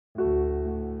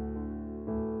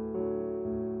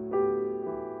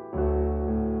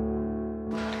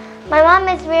My mom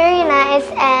is very nice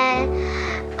and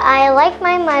I like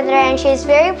my mother and she's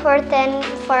very important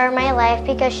for my life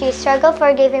because she struggled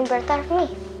for giving birth of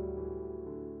me.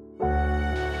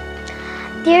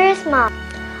 Dearest Mom,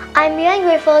 I'm really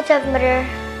grateful to have a mother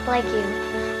like you.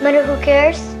 Mother who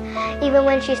cares even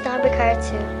when she's not required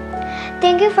to.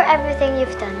 Thank you for everything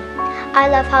you've done. I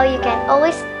love how you can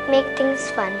always make things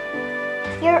fun.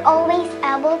 You're always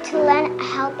able to lend a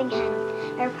helping hand.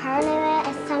 Your partner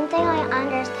is something I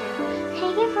understand.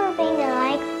 Thank you for being the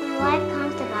light when life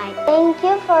comes to light. Thank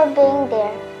you for being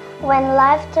there. When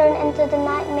life turns into the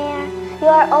nightmare, you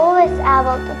are always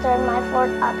able to turn my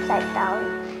world upside down.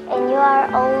 And you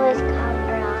are always come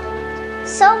around.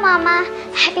 So Mama,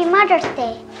 happy Mother's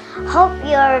Day. Hope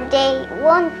your day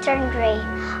won't turn gray.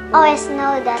 Always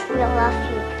know that we love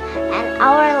you. And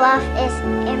our love is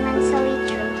immensely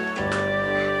true.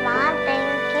 Mom,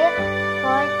 thank you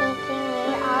for teaching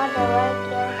me all the work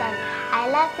you've done. I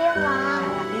love you, Mom.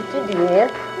 I love you too, dear.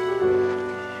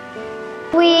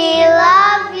 We love